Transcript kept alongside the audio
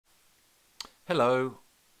Hello,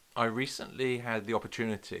 I recently had the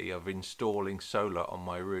opportunity of installing solar on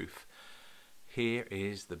my roof. Here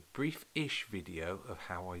is the brief-ish video of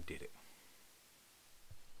how I did it.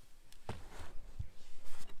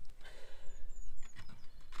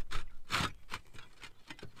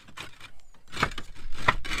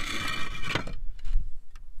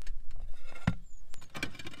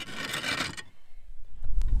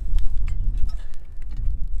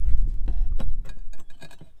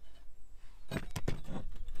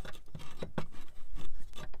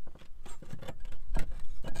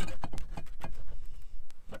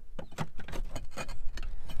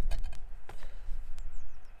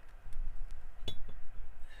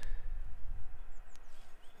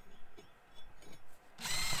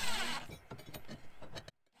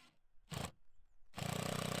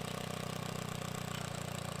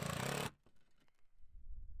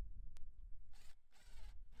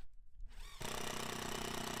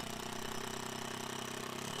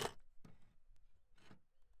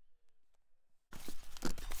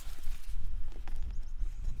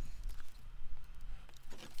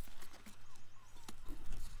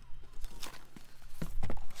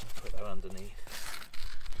 Put that underneath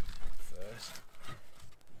first.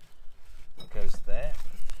 It goes there.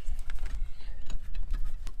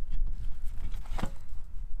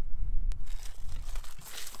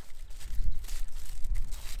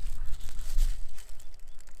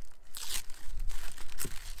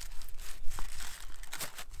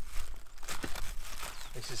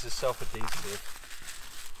 This is a self-adhesive,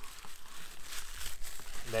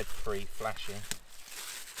 lead-free flashing.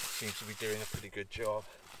 Seems to be doing a pretty good job,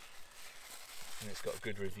 and it's got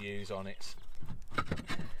good reviews on its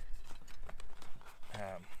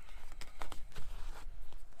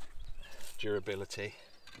durability.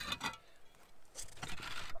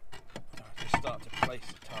 I'll just start to place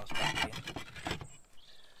the tiles back in.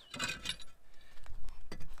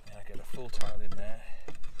 And I get a full tile in there.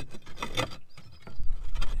 As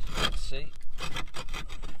you can see.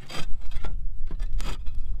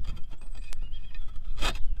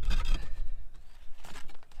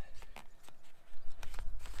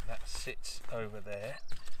 That sits over there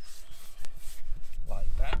like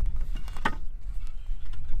that.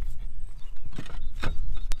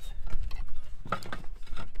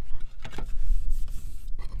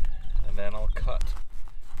 And then I'll cut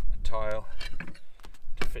a tile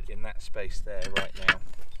to fit in that space there right now.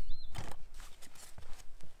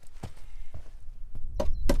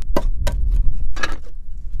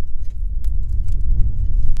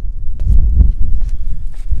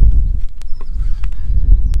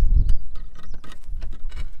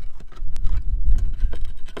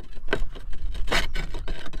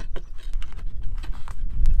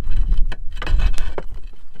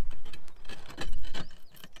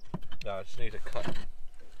 No, I just need to cut the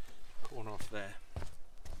corner off there.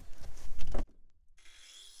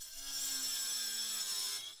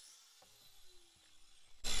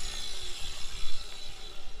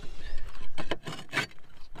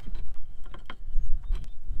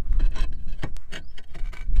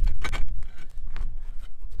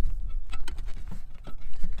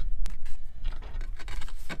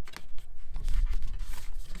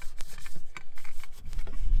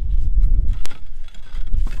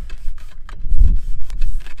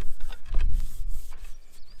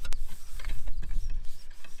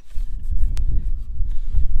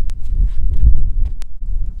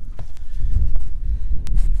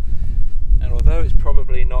 Although it's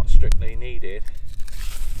probably not strictly needed,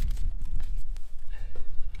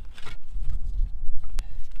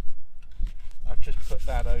 I've just put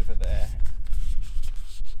that over there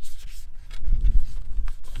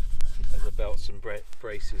as a belts and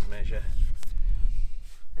braces measure,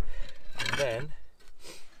 and then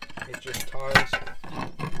it just ties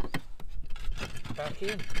back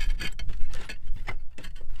in.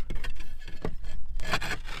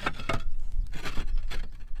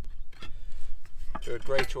 To a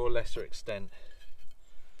greater or lesser extent.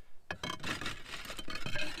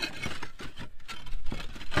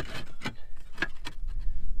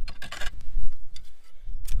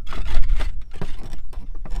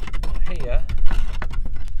 Here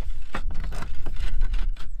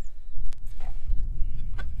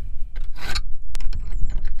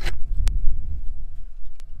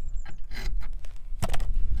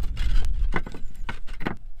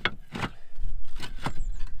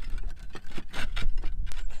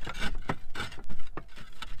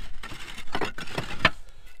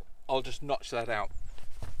I'll just notch that out.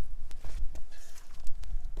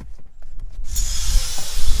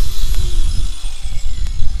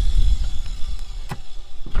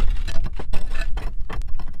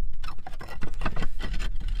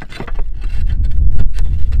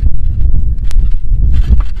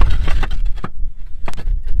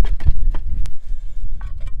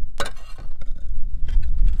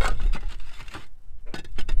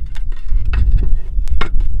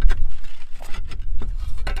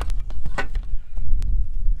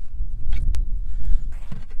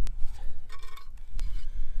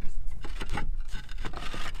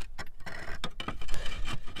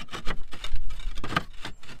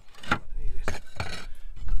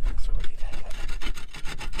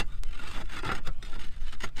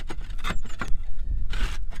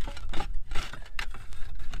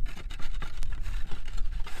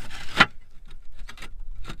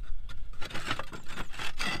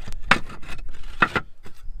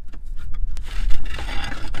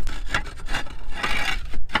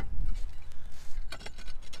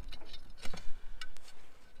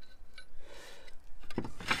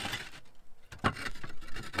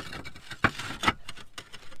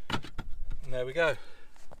 And there we go.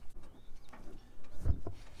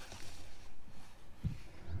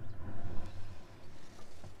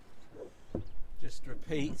 Just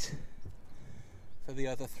repeat for the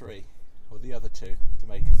other 3, or the other 2, to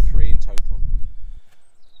make 3 in total.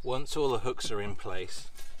 Once all the hooks are in place,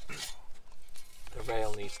 the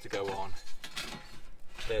rail needs to go on.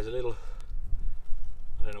 There's a little,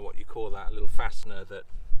 I don't know what you call that, a little fastener that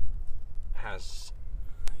has,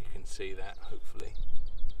 you can see that hopefully.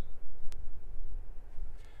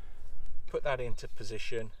 Put that into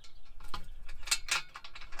position,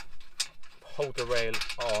 hold the rail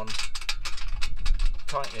on,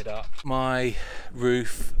 tighten it up. My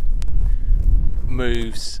roof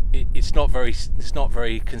moves, it's not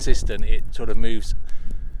very consistent. It sort of moves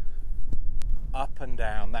up and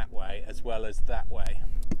down that way as well as that way.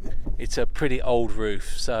 It's a pretty old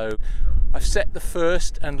roof, so I've set the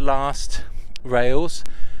first and last rails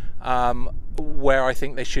where I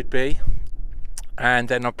think they should be, and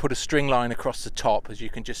then I put a string line across the top, as you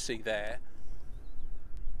can just see there.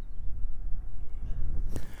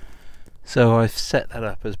 So I've set that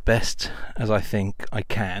up as best as I think I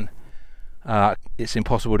can. It's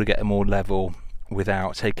impossible to get them all level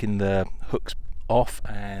without taking the hooks off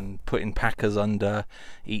and putting packers under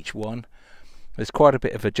each one. There's quite a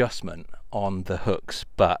bit of adjustment on the hooks,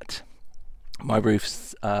 but my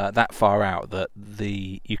roof's that far out that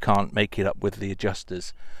you can't make it up with the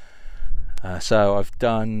adjusters. So I've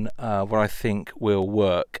done what I think will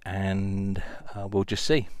work, and we'll just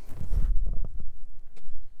see.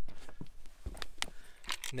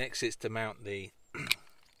 Next is to mount the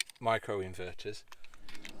micro inverters.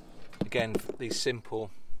 Again, these simple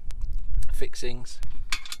fixings,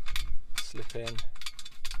 slip in.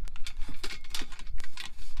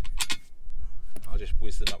 I'll just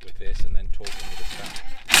whiz them up with this and then torque them with a strap.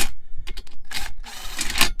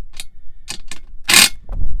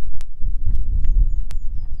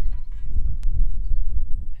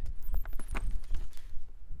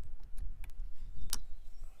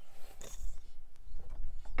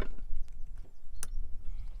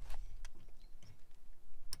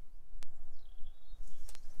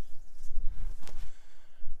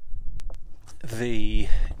 The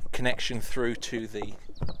connection through to the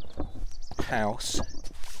house,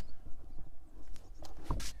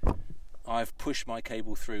 I've pushed my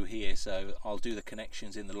cable through here, so I'll do the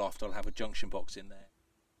connections in the loft. I'll have a junction box in there.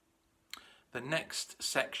 The next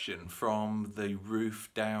section from the roof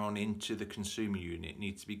down into the consumer unit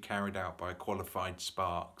needs to be carried out by qualified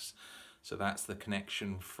sparks. So that's the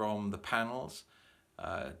connection from the panels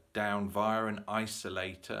down via an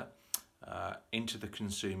isolator into the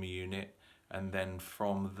consumer unit, and then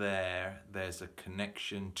from there there's a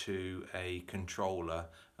connection to a controller.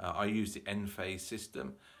 I use the Enphase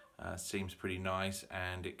system, seems pretty nice,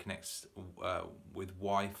 and it connects with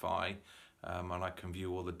Wi-Fi, and I can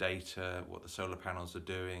view all the data, what the solar panels are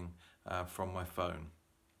doing from my phone.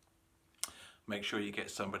 Make sure you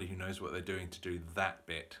get somebody who knows what they're doing to do that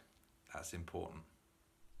bit. That's important.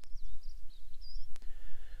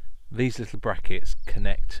 These little brackets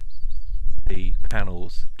connect the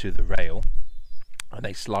panels to the rail, and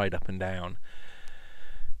they slide up and down.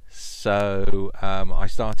 So I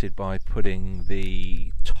started by putting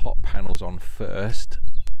the top panels on first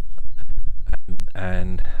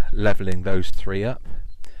and leveling those 3 up,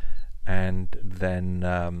 and then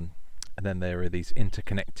there are these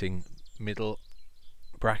interconnecting middle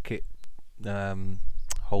bracket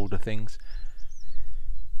holder things,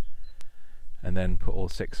 and then put all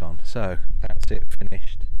 6 on. So that's it,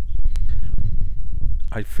 finished.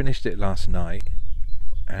 I finished it last night,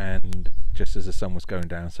 and just as the sun was going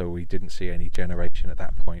down, so we didn't see any generation at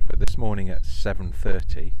that point, but this morning at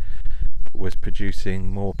 7:30 it was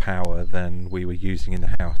producing more power than we were using in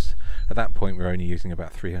the house. At that point we were only using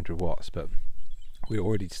about 300 watts, but we were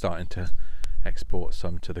already starting to export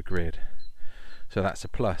some to the grid, so that's a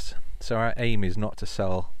plus. So our aim is not to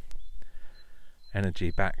sell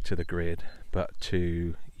energy back to the grid, but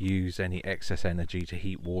to use any excess energy to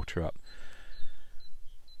heat water up.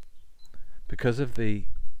 Because of the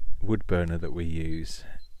wood burner that we use,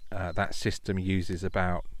 that system uses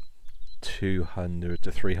about 200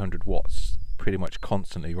 to 300 watts pretty much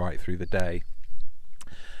constantly right through the day.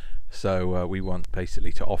 So we want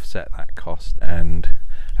basically to offset that cost and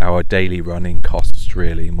our daily running costs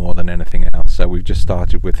really more than anything else. So we've just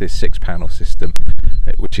started with this 6-panel system,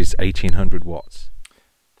 which is 1800 watts.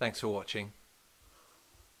 Thanks for watching.